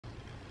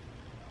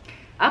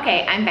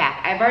Okay, I'm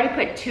back. I've already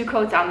put 2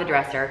 coats on the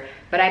dresser,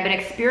 but I've been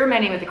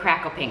experimenting with the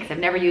Crackle paint. I've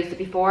never used it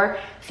before.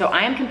 So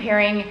I am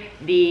comparing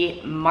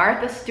the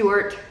Martha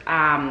Stewart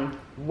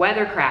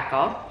Weather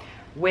Crackle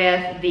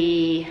with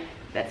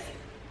that's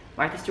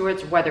Martha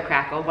Stewart's Weather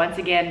Crackle. Once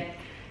again,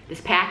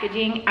 this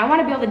packaging, I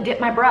wanna be able to dip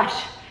my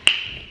brush.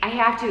 I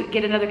have to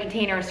get another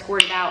container and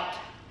squirt it out.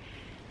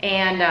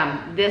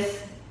 And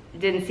this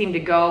didn't seem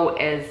to go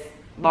as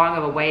long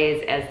of a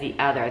ways as the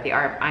other.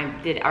 I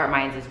did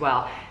ArtMinds as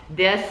well.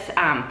 This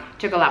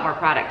took a lot more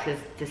product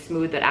to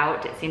smooth it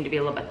out. It seemed to be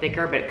a little bit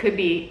thicker, but it could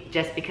be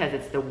just because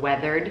it's the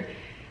weathered.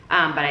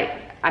 But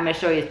I'm gonna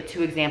show you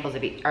 2 examples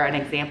of each, or an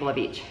example of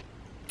each.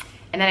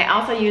 And then I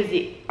also use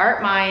the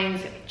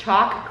ArtMinds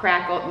Chalk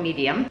Crackle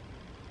Medium.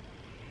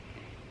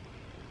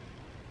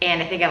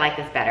 And I think I like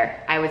this better.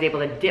 I was able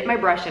to dip my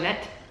brush in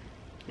it.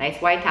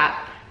 Nice wide top.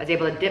 I was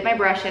able to dip my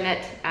brush in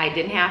it. I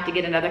didn't have to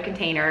get another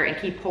container and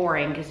keep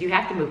pouring, because you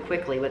have to move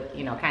quickly with,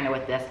 kind of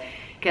with this.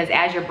 Because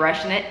as you're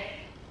brushing it,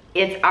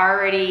 it's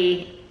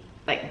already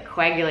like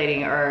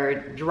coagulating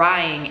or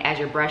drying as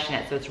you're brushing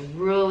it. So it's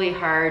really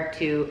hard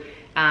to,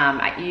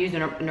 I use a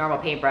normal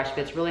paintbrush, but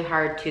it's really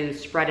hard to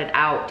spread it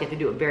out. You have to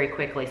do it very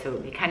quickly.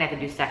 So you kind of have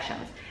to do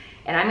sections.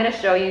 And I'm gonna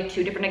show you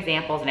 2 different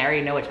examples, and I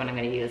already know which one I'm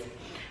gonna use.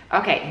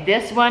 Okay,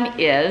 this one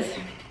is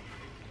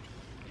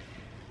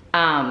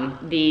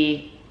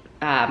the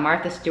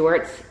Martha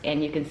Stewart's,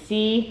 and you can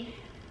see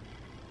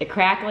the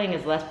crackling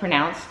is less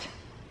pronounced,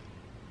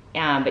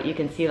 but you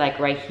can see like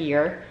right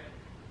here,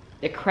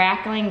 the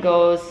crackling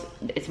goes,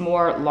 it's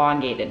more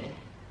elongated.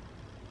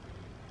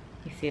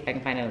 Let me see if I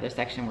can find another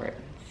section where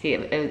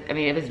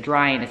it was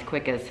drying as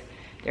quick as,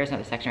 there's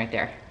another section right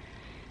there.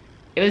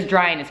 It was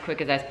drying as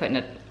quick as I was putting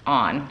it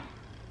on,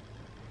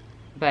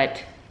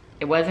 but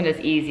it wasn't as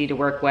easy to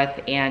work with,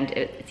 and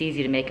it's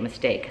easy to make a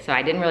mistake. So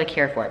I didn't really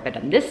care for it, but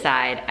on this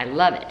side, I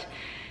love it.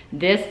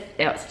 This,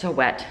 it's so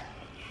wet.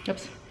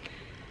 Oops,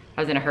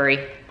 I was in a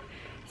hurry.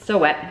 So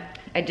wet.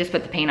 I just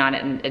put the paint on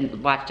it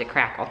and watched it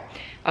crackle.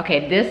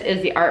 Okay, this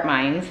is the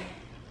ArtMinds,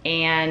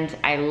 and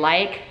I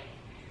like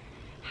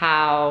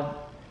how,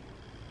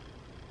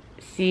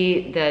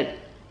 see that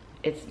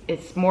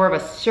it's more of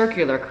a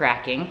circular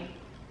cracking.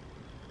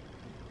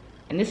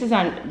 And this is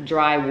on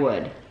dry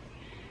wood.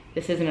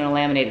 This isn't a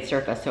laminated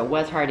surface, so it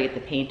was hard to get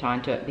the paint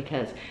onto it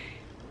because,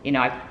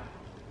 I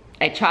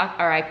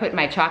put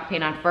my chalk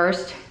paint on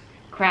first,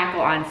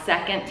 Crackle on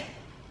second,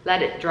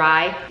 let it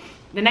dry.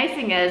 The nice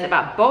thing is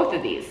about both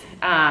of these,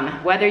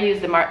 whether you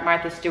use the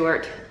Martha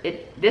Stewart,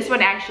 this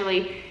one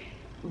actually,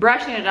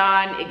 brushing it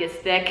on, it gets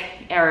thick,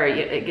 or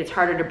it gets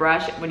harder to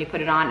brush when you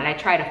put it on. And I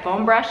tried a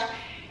foam brush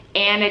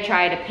and I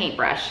tried a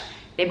paintbrush.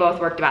 They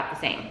both worked about the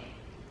same.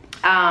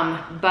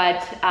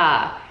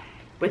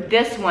 With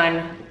this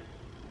one,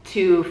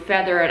 to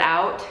feather it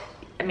out,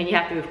 you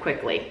have to move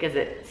quickly because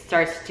it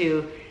starts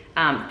to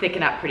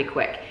thicken up pretty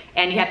quick.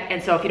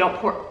 And so if you don't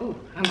pour, ooh,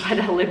 I'm glad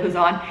the lid was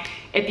on.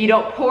 If you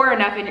don't pour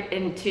enough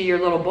into your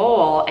little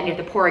bowl and you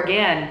have to pour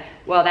again,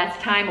 well, that's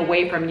time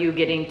away from you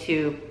getting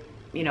to,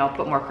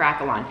 put more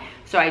Crackle on.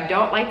 So I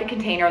don't like the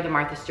container of the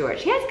Martha Stewart.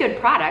 She has good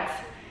products,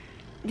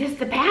 just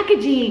the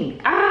packaging.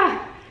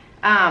 That's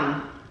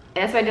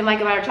what I didn't like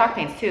about her chalk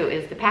paints too,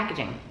 is the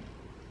packaging.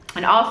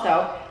 And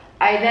also,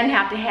 I then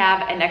have to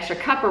have an extra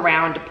cup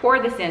around to pour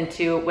this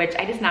into, which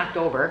I just knocked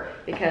over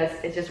because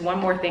it's just one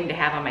more thing to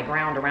have on my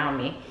ground around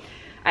me.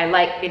 I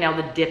like being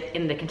able to dip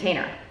in the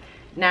container.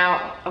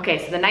 Now,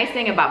 okay, so the nice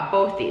thing about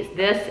both these,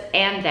 this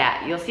and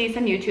that, you'll see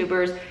some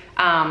YouTubers,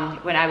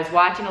 when I was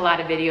watching a lot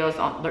of videos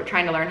on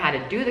trying to learn how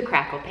to do the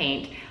Crackle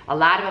paint, a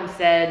lot of them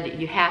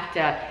said you have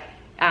to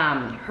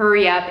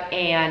hurry up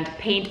and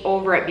paint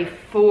over it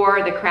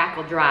before the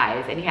Crackle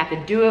dries, and you have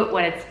to do it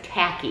when it's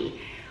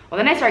tacky. Well,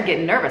 then I started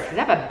getting nervous because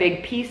I have a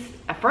big piece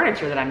of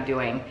furniture that I'm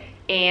doing,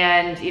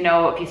 and if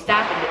you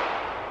stop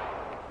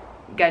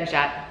at the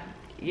gunshot,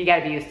 you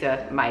gotta be used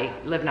to my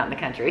living out in the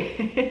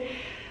country.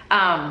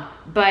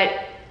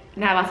 But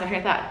now I lost my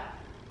train of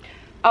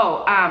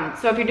thought.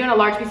 So if you're doing a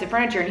large piece of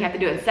furniture and you have to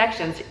do it in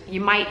sections, you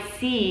might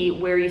see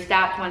where you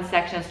stopped one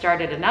section and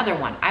started another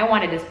one. I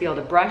wanted to just be able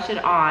to brush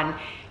it on,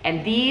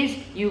 and these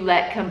you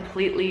let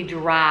completely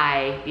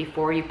dry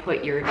before you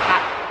put your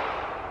top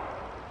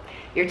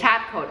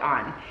coat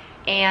on.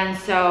 And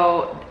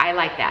so I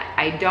like that.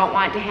 I don't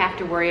want to have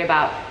to worry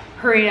about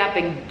hurrying up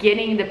and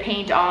getting the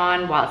paint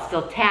on while it's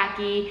still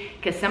tacky,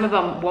 because some of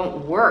them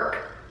won't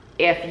work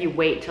if you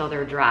wait till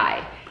they're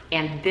dry.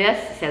 And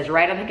this says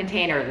right on the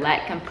container,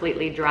 let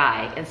completely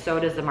dry, and so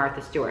does the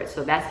Martha Stewart.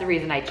 So that's the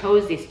reason I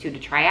chose these 2 to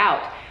try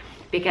out,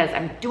 because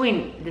I'm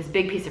doing this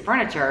big piece of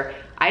furniture.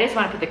 I just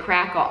want to put the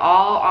Crackle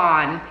all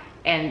on,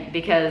 and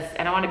because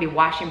I don't want to be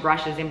washing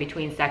brushes in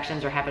between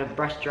sections or having a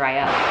brush dry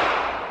up.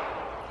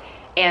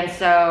 And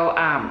so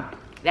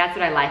that's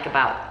what I like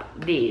about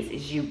these,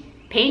 is you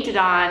paint it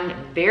on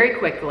very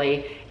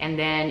quickly and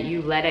then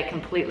you let it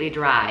completely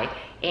dry.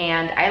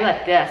 And I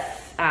let this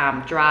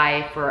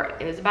dry for,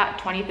 it was about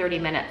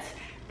 20-30 minutes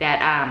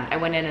that I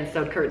went in and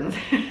sewed curtains.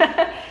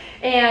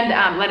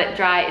 And let it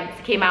dry.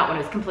 It came out when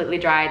it was completely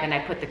dry, then I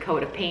put the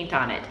coat of paint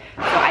on it.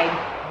 So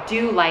I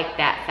do like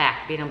that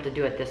fact, being able to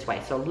do it this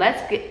way. So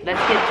let's get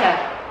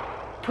to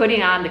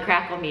putting on the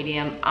Crackle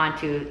medium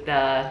onto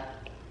the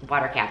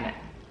water cabinet.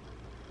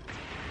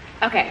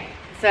 Okay,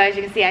 so as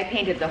you can see, I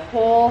painted the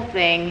whole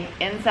thing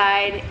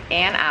inside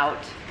and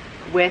out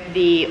with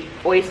the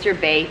Oyster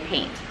Bay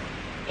paint.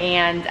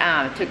 And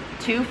took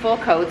 2 full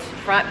coats,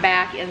 front,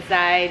 back,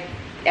 inside,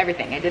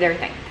 everything. I did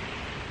everything.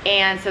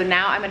 And so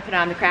now I'm gonna put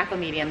on the Crackle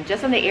medium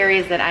just on the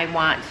areas that I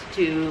want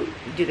to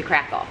do the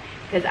Crackle.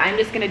 Because I'm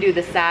just gonna do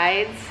the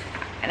sides,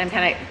 and I'm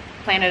kind of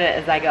planning it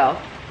as I go.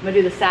 I'm gonna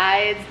do the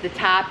sides, the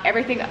top,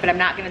 everything, but I'm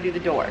not gonna do the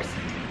doors.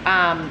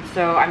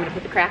 So I'm gonna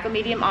put the Crackle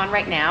medium on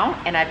right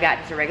now, and I've got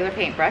just a regular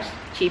paintbrush,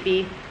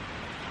 cheapy,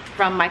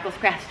 from Michael's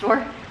Craft Store.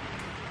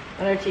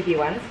 One of the cheapy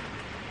ones.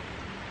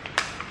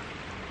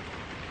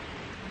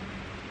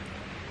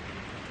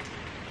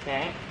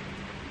 Okay.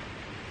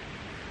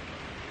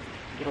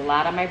 Get a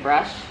lot on my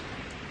brush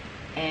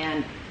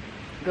and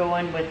go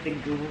in with the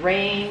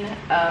grain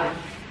of,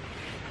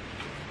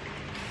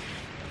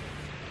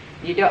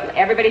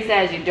 everybody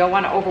says you don't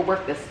want to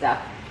overwork this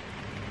stuff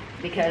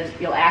because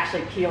you'll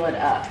actually peel it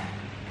up.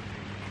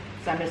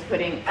 So I'm just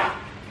putting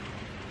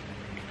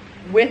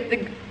with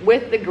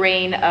the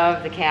grain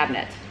of the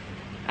cabinet,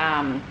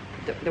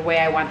 the way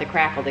I want the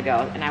Crackle to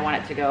go, and I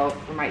want it to go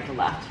from right to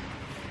left.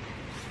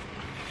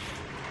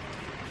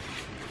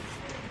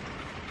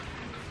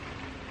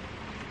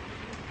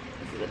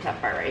 The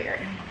tough part right here.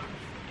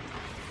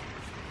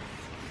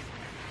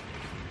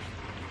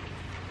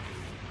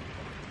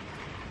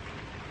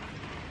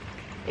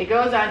 It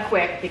goes on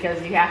quick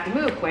because you have to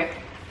move quick.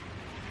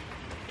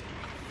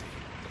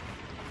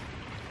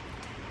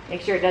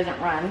 Make sure it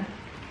doesn't run.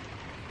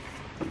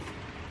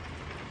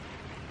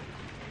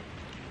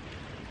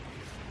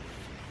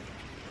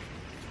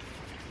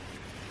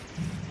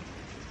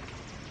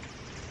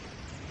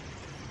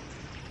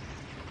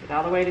 Get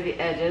all the way to the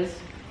edges.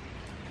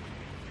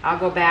 I'll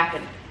go back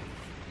and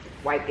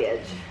wipe the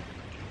edge.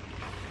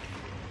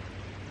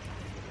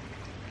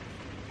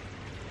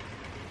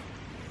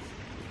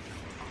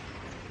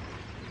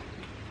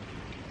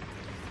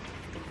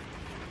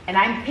 And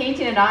I'm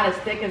painting it on as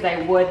thick as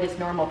I would this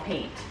normal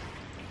paint.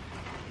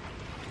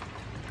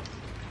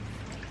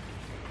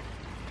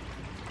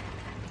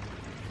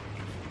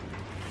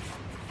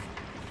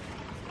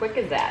 Quick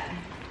as that.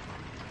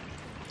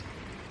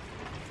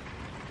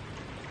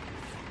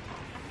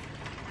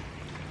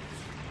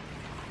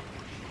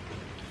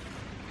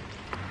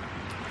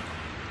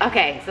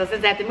 Okay, so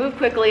since I have to move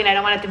quickly and I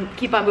don't want it to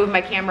keep on moving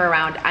my camera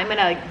around, I'm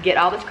gonna get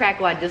all this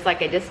Crackle on just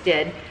like I just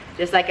did,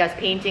 just like I was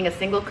painting a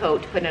single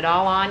coat, putting it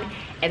all on,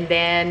 and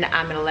then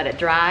I'm gonna let it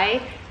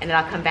dry, and then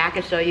I'll come back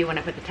and show you when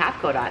I put the top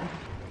coat on.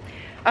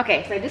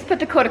 Okay, so I just put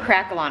the coat of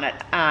Crackle on it.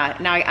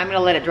 Now I'm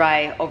gonna let it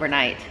dry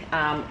overnight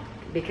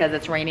because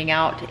it's raining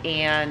out,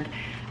 and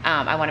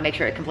I wanna make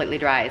sure it completely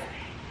dries.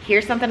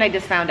 Here's something I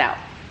just found out.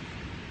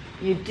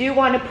 You do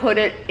wanna put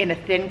it in a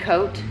thin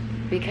coat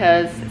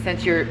because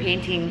since you're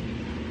painting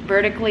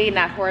vertically,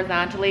 not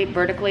horizontally,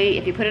 vertically,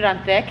 if you put it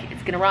on thick,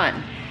 it's gonna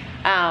run.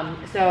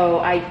 So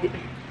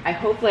I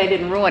hopefully I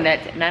didn't ruin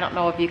it, and I don't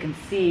know if you can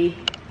see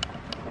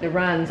the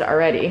runs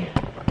already.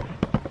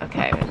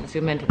 Okay, I'm gonna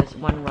zoom into this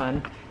one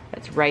run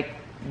that's right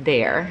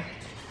there.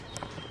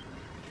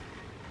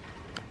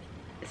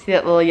 See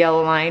that little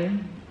yellow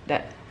line?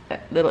 That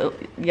little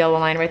yellow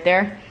line right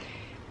there?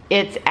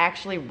 It's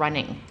actually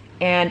running.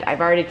 And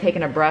I've already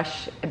taken a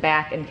brush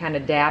back and kind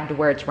of dabbed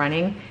where it's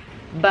running.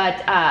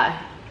 But,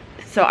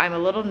 so I'm a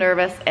little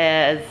nervous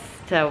as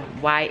to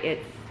why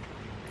it's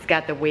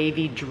got the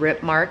wavy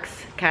drip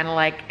marks, kind of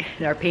like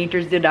our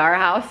painters did our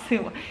house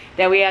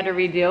that we had to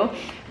redo.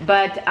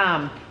 But,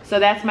 so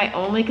that's my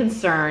only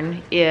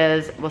concern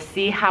is we'll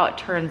see how it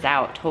turns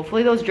out.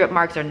 Hopefully those drip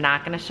marks are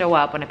not gonna show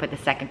up when I put the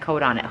second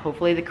coat on it.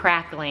 Hopefully the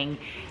crackling,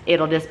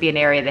 it'll just be an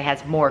area that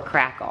has more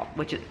crackle,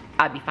 which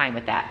I'd be fine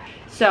with that.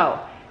 So,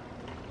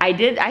 I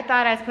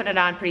thought I was putting it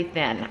on pretty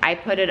thin. I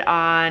put it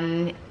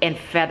on and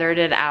feathered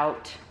it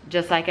out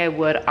just like I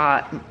would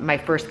on my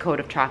first coat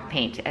of chalk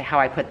paint, how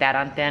I put that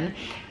on thin.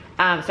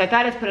 So I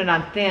thought I was putting it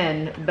on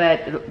thin,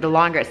 but the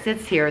longer it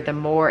sits here, the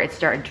more it's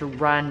starting to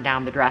run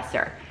down the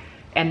dresser.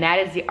 And that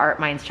is the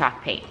ArtMinds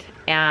chalk paint.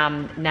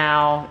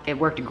 Now, it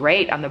worked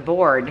great on the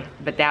board,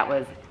 but that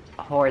was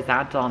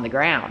horizontal on the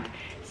ground.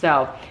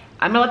 So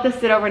I'm gonna let this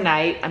sit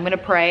overnight. I'm gonna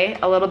pray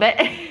a little bit.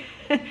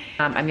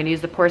 I'm gonna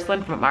use the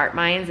porcelain from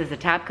ArtMinds as a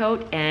top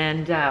coat,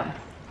 and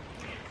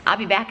I'll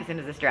be back as soon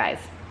as this dries.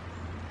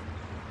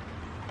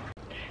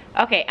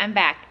 Okay, I'm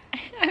back.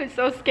 I'm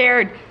so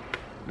scared.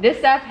 This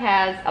stuff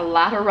has a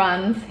lot of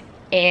runs,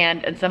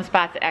 and in some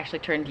spots it actually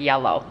turned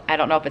yellow. I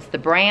don't know if it's the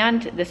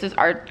brand. This is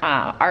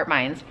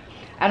ArtMinds.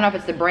 I don't know if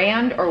it's the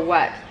brand or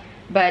what,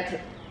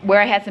 but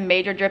where I had some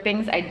major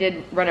drippings, I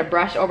did run a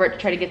brush over it to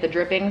try to get the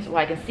drippings. Well,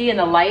 I can see in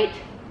the light,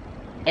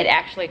 it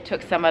actually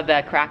took some of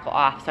the crackle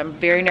off. So I'm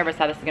very nervous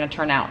how this is gonna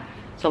turn out.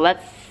 So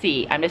let's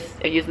see. I'm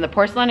just using the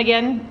porcelain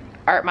again,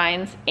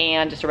 ArtMinds,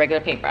 and just a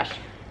regular paintbrush.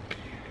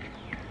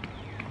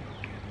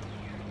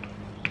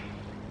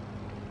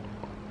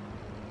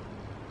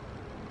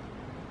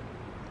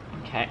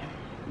 Okay,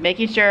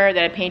 making sure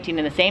that I'm painting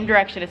in the same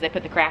direction as I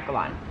put the crackle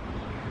on.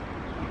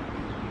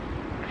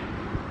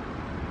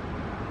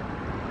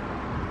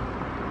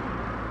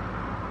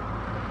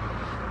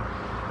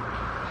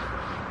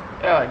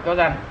 Oh, it goes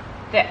on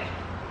thick.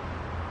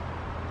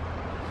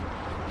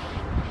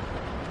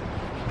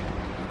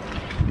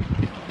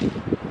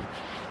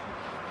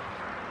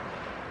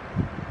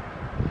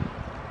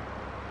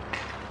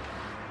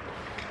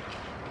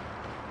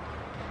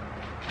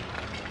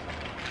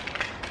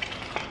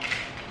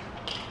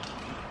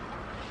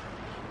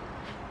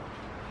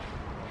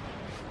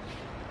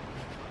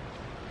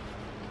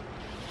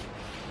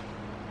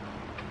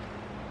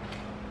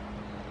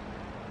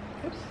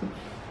 Oops.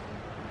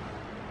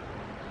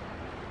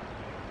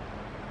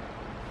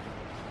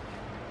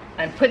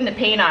 I'm putting the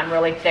paint on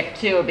really thick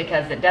too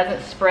because it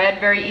doesn't spread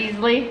very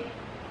easily,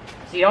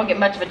 so you don't get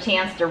much of a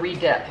chance to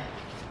re-dip.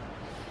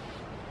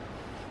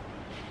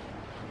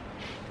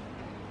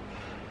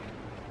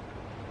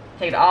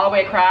 Take it all the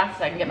way across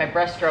so I can get my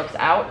brush strokes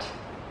out.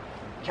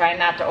 Try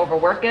not to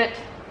overwork it.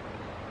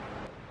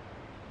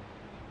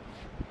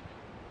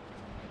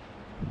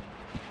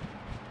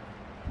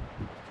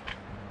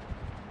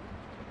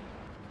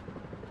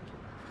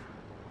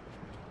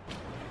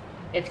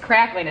 It's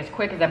crackling as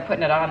quick as I'm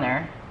putting it on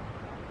there.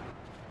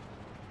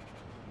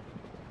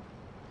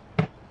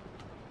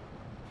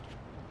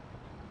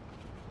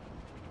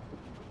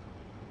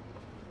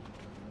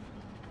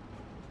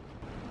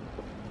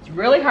 It's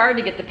really hard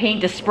to get the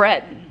paint to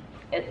spread.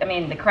 I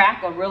mean, the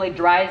crackle really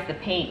dries the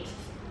paint,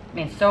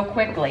 so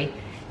quickly,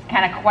 it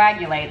kind of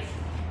coagulates,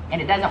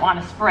 and it doesn't want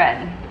to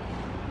spread.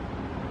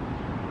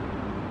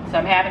 So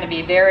I'm having to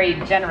be very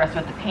generous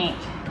with the paint.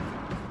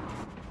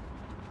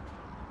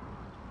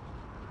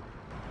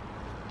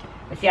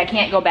 But see, I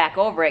can't go back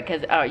over it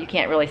because, oh, you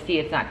can't really see,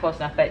 it's not close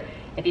enough, but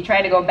if you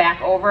try to go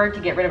back over to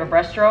get rid of a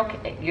brush stroke,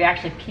 you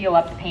actually peel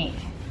up the paint.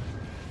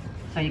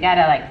 So you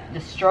gotta like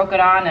just stroke it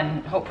on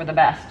and hope for the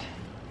best.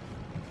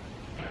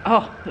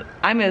 Oh,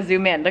 I'm gonna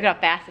zoom in. Look how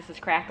fast this is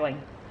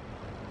crackling.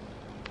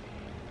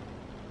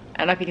 I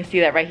don't know if you can see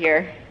that right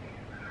here.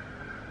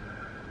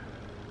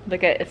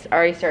 Look at, it's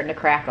already starting to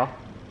crackle.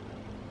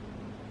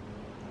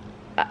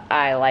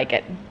 I like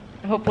it.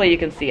 Hopefully you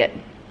can see it.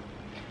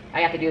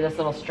 I have to do this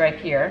little stripe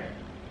here.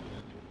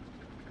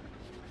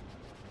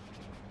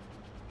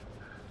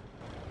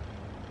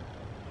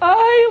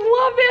 I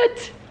love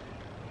it.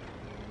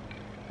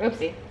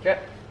 Oopsie, drip.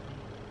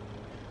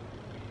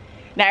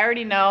 Now I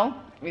already know,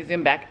 let me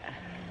zoom back.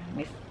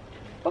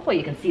 Hopefully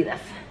you can see this.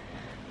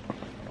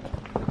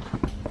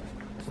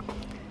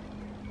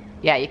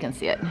 Yeah, you can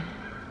see it.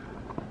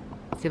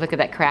 See, look at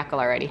that crackle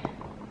already.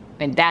 I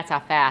mean, that's how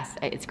fast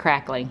it's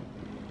crackling.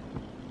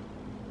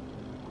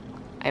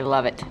 I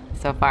love it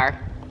so far.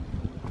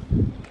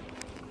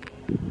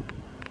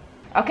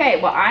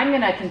 Okay, well, I'm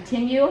gonna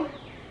continue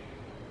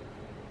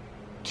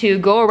to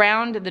go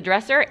around the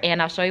dresser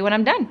and I'll show you when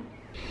I'm done.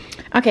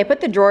 Okay,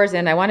 put the drawers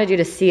in. I wanted you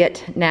to see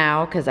it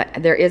now because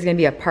there is gonna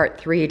be a part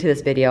 3 to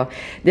this video.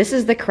 This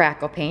is the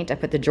crackle paint. I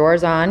put the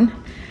drawers on.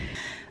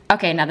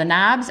 Okay, now the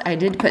knobs, I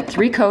did put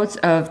 3 coats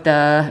of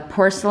the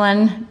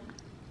porcelain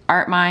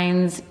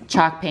ArtMinds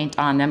chalk paint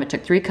on them. It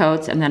took 3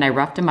 coats and then I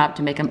roughed them up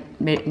to make them,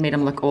 made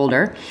them look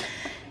older.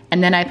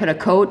 And then I put a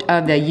coat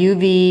of the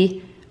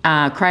UV,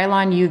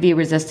 Krylon UV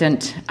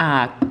resistant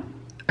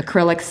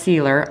acrylic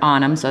sealer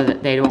on them so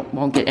that they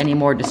won't get any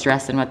more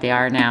distress than what they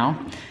are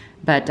now.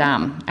 But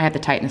I have to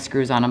tighten the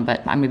screws on them, but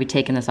I'm gonna be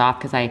taking this off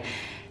because I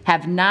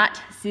have not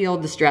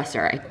sealed this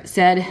dresser. I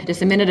said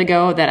just a minute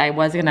ago that I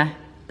was gonna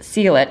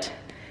seal it,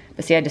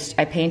 but see,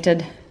 I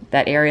painted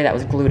that area that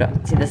was glued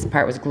on. See, this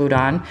part was glued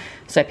on.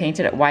 So I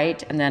painted it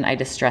white and then I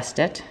distressed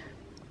it.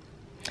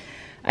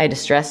 I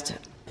distressed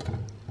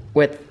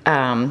with,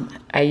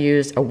 I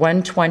used a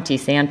 120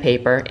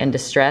 sandpaper and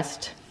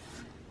distressed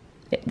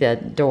the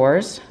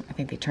doors. I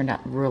think they turned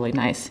out really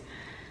nice.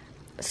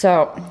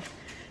 So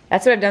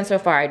that's what I've done so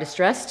far. I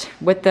distressed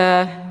with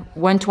the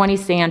 120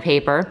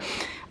 sandpaper.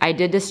 I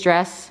did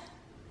distress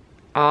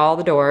all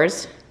the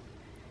doors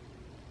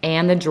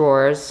and the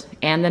drawers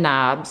and the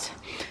knobs.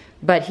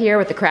 But here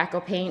with the crackle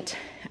paint,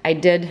 I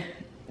did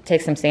take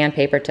some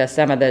sandpaper to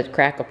some of the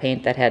crackle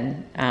paint that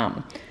had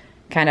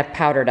kind of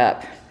powdered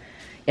up.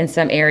 In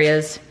some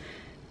areas,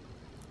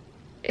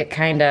 it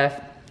kind of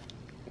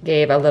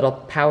gave a little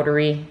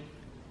powdery.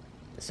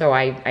 So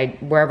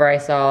wherever I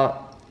saw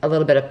a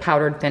little bit of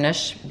powdered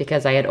finish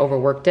because I had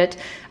overworked it,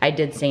 I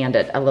did sand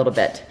it a little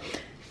bit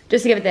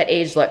just to give it that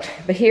aged look.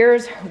 But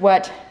here's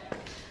what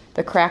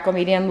the crackle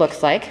medium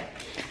looks like.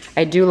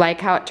 I do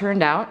like how it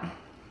turned out.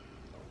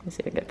 Let me see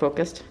if I get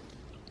focused.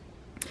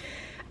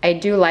 I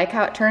do like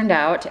how it turned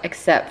out,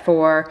 except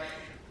for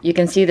you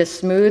can see the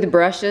smooth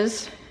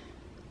brushes.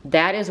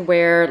 That is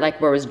where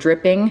it was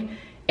dripping,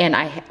 and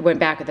I went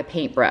back with a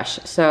paintbrush.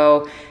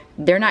 So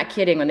they're not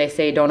kidding when they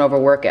say don't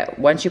overwork it.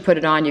 Once you put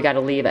it on, you got to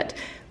leave it.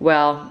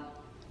 Well,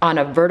 on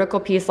a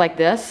vertical piece like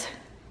this,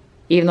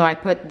 even though I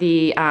put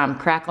the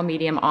crackle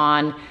medium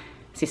on,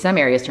 see, some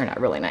areas turned out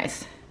really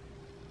nice.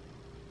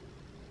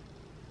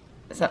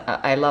 So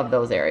I love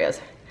those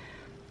areas.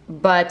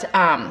 but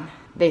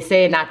they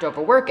say not to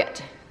overwork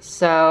it.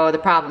 So the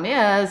problem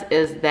is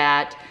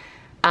that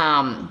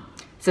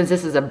since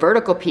this is a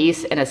vertical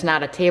piece and it's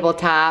not a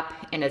tabletop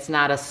and it's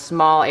not a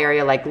small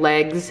area like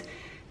legs,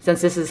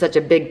 since this is such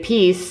a big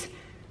piece,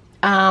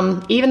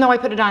 even though I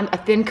put it on a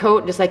thin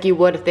coat, just like you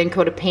would a thin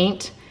coat of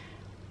paint,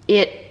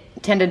 it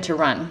tended to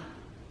run.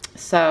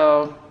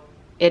 So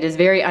it is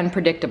very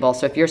unpredictable.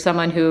 So if you're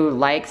someone who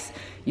likes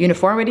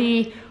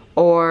uniformity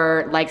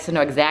or likes to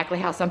know exactly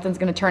how something's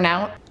gonna turn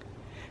out,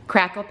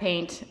 Crackle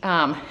paint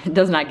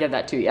does not give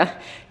that to you.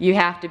 You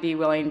have to be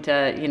willing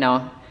to, you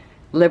know,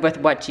 live with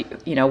what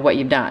what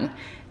you've done.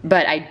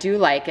 But I do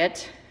like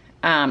it.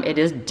 It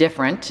is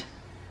different.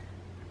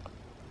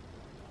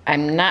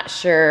 I'm not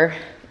sure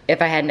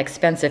if I had an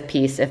expensive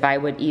piece, if I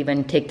would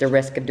even take the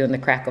risk of doing the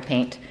Crackle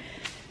paint.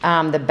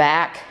 The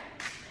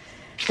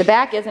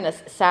back isn't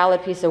a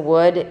solid piece of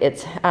wood.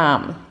 It's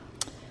a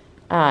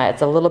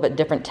little bit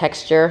different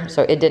texture,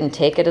 so it didn't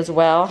take it as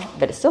well,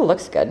 but it still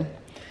looks good.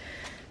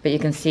 But you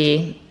can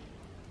see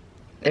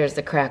there's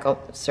the Crackle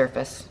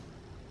surface.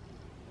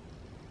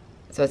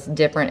 So it's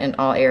different in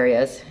all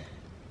areas.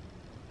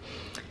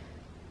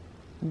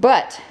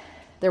 But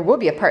there will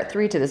be a part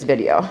 3 to this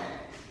video.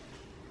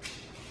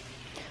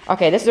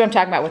 Okay, this is what I'm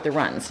talking about with the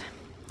runs.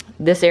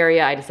 This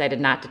area I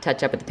decided not to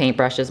touch up with the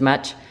paintbrush as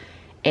much.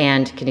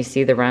 And can you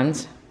see the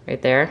runs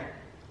right there?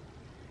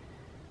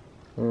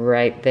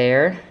 Right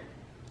there.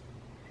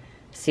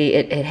 See,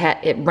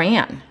 it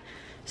ran.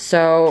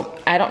 So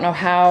I don't know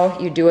how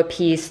you do a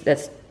piece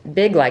that's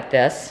big like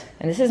this,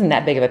 and this isn't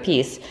that big of a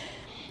piece.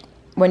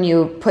 When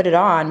you put it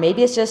on,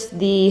 maybe it's just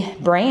the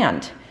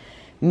brand.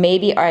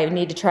 Maybe I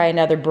need to try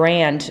another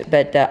brand,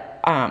 but the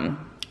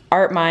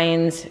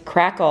ArtMinds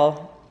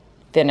Crackle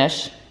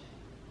finish,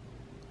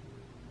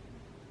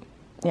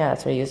 yeah,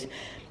 that's what I use.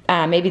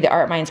 Maybe the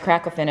ArtMinds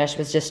Crackle finish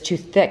was just too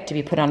thick to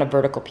be put on a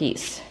vertical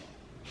piece,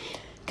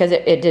 because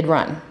it did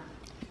run.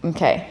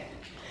 Okay,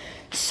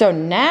 so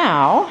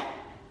now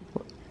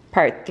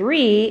part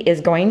 3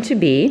 is going to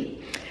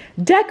be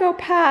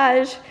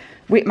decoupage.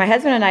 My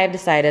husband and I have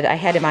decided, I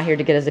had him out here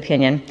to get his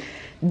opinion,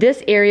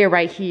 this area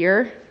right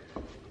here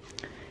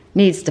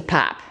needs to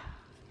pop.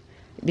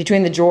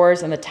 Between the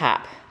drawers and the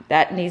top,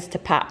 that needs to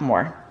pop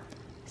more.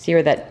 See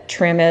where that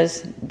trim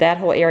is? That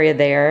whole area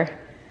there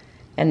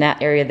and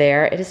that area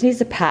there, it just needs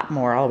to pop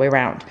more all the way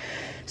around.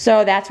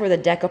 So that's where the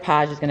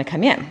decoupage is gonna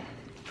come in.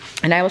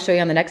 And I will show you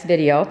on the next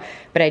video,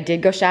 but I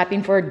did go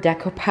shopping for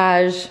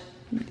decoupage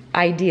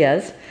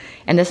ideas,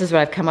 and this is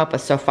what I've come up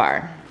with so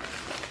far.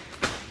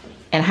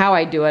 And how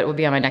I do it will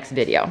be on my next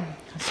video.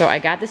 So I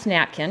got this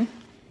napkin.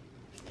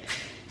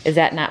 Is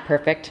that not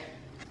perfect?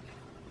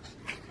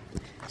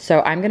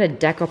 So I'm gonna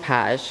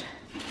decoupage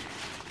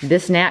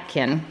this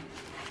napkin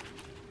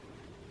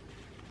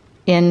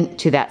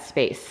into that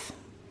space.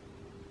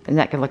 Isn't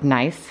that gonna look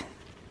nice?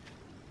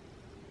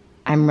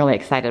 I'm really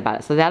excited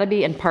about it. So that'll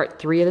be in part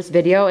 3 of this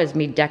video, is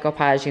me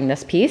decoupaging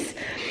this piece.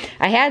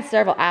 I had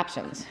several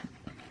options.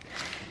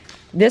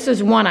 This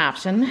was one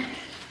option,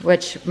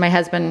 which my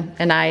husband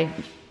and I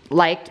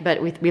liked,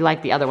 but we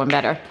liked the other one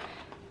better.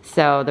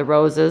 So the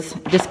roses,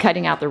 just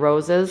cutting out the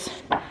roses,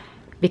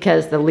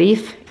 because the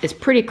leaf is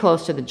pretty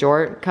close to the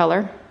drawer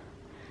color.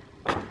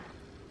 If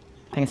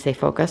I can stay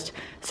focused.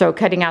 So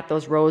cutting out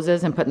those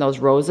roses and putting those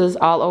roses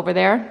all over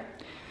there.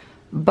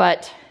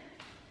 But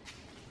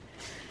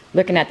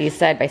looking at these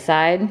side by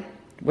side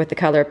with the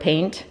color of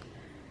paint,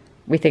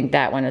 we think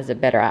that one is a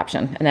better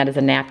option. And that is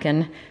a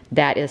napkin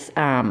that is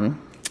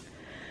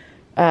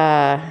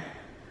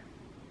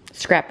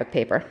scrapbook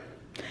paper.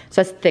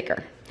 So it's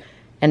thicker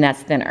and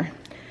that's thinner.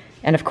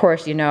 And of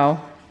course, you know,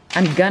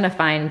 I'm gonna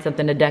find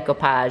something to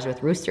decoupage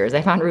with roosters.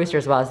 I found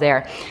roosters while I was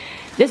there.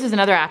 This is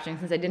another option,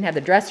 since I didn't have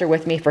the dresser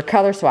with me for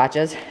color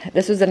swatches.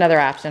 This was another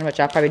option, which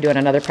I'll probably do on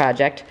another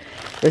project,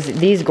 was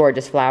these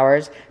gorgeous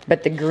flowers.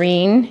 But the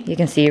green, you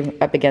can see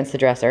up against the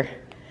dresser,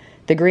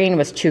 the green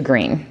was too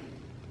green.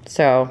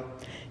 So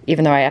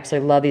even though I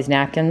absolutely love these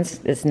napkins,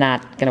 it's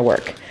not gonna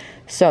work.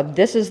 So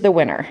this is the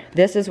winner.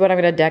 This is what I'm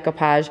gonna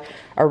decoupage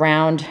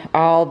around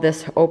all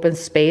this open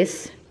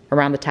space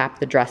around the top of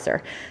the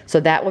dresser. So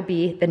that will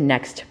be the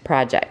next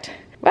project.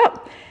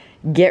 Well,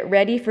 get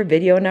ready for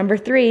video number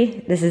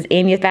 3. This is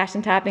Amy with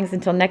Fashion Toppings.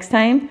 Until next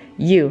time,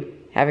 you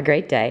have a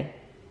great day.